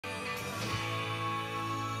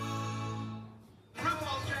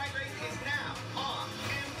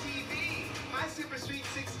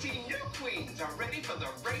teens are ready for the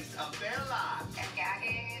race of their lives. And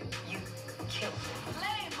gagging, you killed it.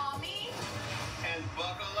 Play, mommy! And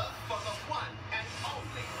buckle up for the one and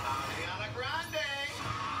only Ariana Grande.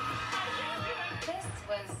 This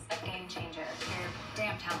was a game changer. You're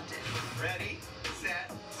damn talented. Ready, set,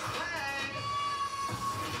 play.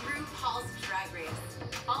 RuPaul's Drag Race.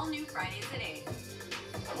 All new Fridays at 8.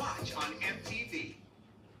 Watch on MTV.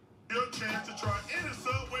 Your chance to try any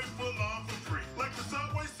Subway footlong for free. Like the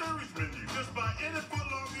Subway Series menu. Just buy any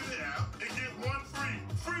footlong in the app and get one free.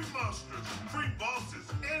 Free monsters, free bosses,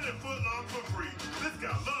 any footlong for free. This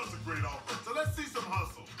guy loves a great offer, so let's see some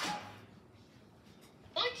hustle.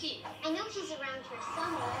 Lucky, I know he's around here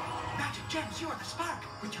somewhere. Magic Gems, you're the spark.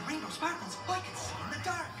 With your rainbow sparkles, I can see in the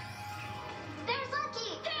dark. There's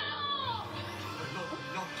Lucky! Go!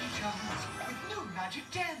 Lucky Charms with new Magic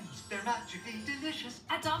Gems. They're magically delicious.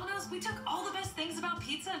 At Domino's, we took all the best things about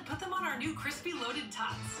pizza and put them on our new crispy loaded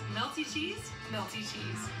tots. Melty cheese, melty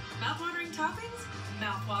cheese. Mouth-watering toppings,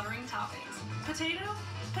 mouth-watering toppings. Potato,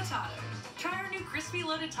 potato. Try our new crispy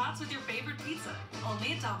loaded tots with your favorite pizza.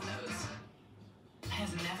 Only at Domino's.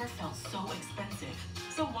 Has never felt so expensive.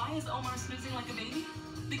 So why is Omar snoozing like a baby?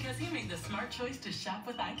 Because he made the smart choice to shop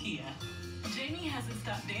with IKEA. Jamie hasn't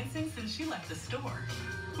stopped dancing since she left the store.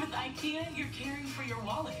 With IKEA, you're caring for your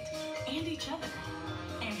wallet, and each other,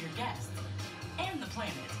 and your guests, and the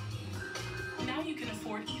planet. Now you can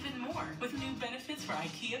afford even more with new benefits for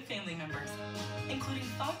IKEA family members, including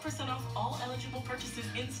 5% off all eligible purchases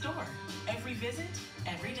in store. Every visit,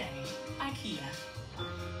 every day. IKEA.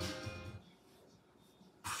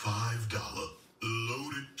 $5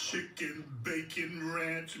 loaded chicken, bacon,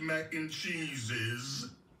 ranch, mac and cheeses.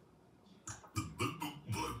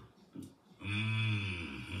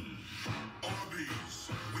 Arby's,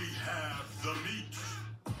 we have the meat.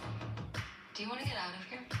 Do you want to get out of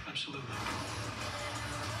here? Absolutely.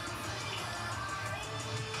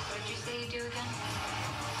 What did you say you do again?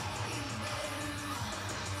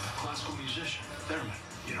 Classical musician, theremin.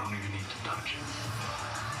 You don't even need to touch.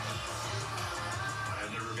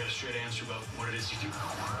 I never get a straight answer about what it is you do.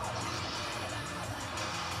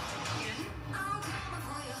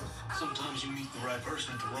 Sometimes you meet the right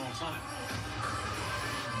person at the wrong time.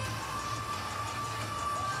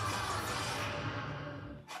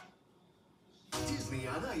 Disney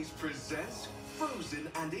on Ice presents Frozen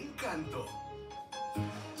and Encanto.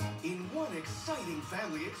 In one exciting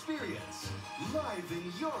family experience, live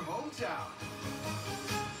in your hometown.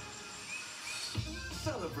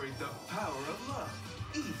 Celebrate the power of love.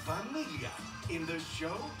 Y Familia. In the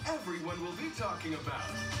show everyone will be talking about.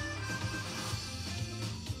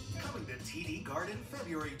 Coming to TD Garden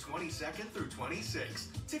February 22nd through 26th.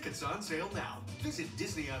 Tickets on sale now. Visit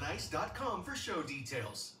DisneyOnIce.com for show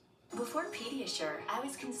details. Before Pediasure, I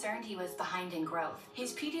was concerned he was behind in growth.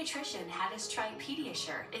 His pediatrician had us try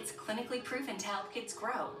Pediasure. It's clinically proven to help kids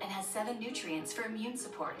grow and has 7 nutrients for immune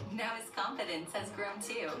support. Now his confidence has grown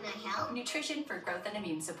too. Can I help? Nutrition for growth and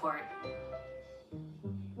immune support.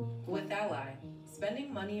 With Ally,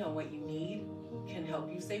 spending money on what you need can help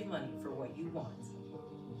you save money for what you want.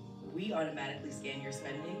 We automatically scan your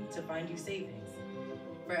spending to find you savings.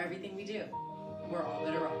 For everything we do, we're all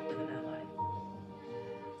better off with an Ally.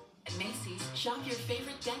 At Macy's, shop your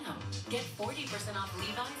favorite denim. Get 40% off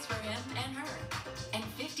Levi's for him and her. And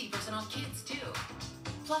 50% off kids too.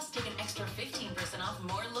 Plus, take an extra 15% off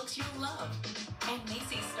more looks you'll love. And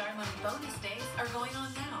Macy's Star Money bonus days are going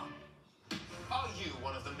on now. Are you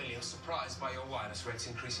one of the millions surprised by your wireless rates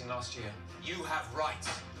increasing last year? You have rights.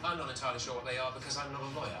 I'm not entirely sure what they are because I'm not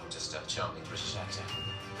a lawyer. I'm just a charming British actor.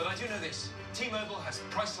 But I do know this. T-Mobile has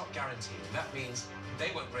price lock guarantee. That means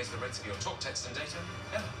they won't raise the rates of your talk, text, and data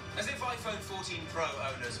ever. As if iPhone 14 Pro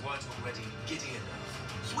owners weren't already giddy enough.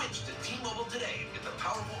 Switch to T-Mobile today and get the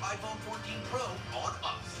powerful iPhone 14 Pro on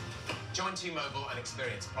us. Join T-Mobile and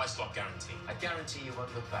experience price lock guarantee. I guarantee you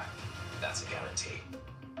won't look back. That's a guarantee.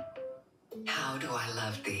 How do I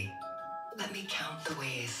love thee? Let me count the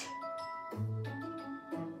ways.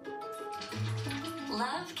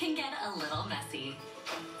 Love can get a little messy.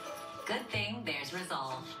 Good thing there's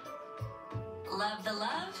Resolve. Love the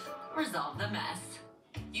love, resolve the mess.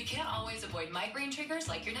 You can't always avoid migraine triggers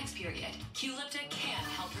like your next period. Qulipta can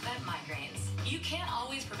help prevent migraines. You can't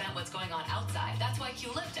always prevent what's going on outside. That's why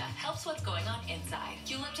Qulipta helps what's going on inside.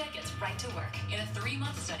 Qulipta gets right to work. In a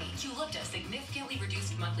 3-month study, Qulipta significantly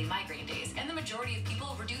reduced monthly migraine days, and the majority of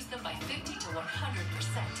people reduced them by 50 to 100%.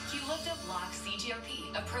 Qulipta blocks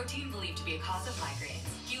CGRP, a protein believed to be a cause of migraines.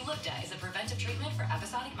 Qulipta is a preventive treatment for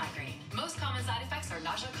episodic migraine. Most common side effects are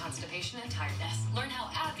nausea, constipation, and tiredness. Learn how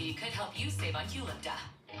AbbVie could help you save on Qulipta.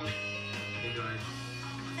 Hey guys.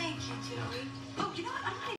 Thank you, Joey. Oh, you know what? I might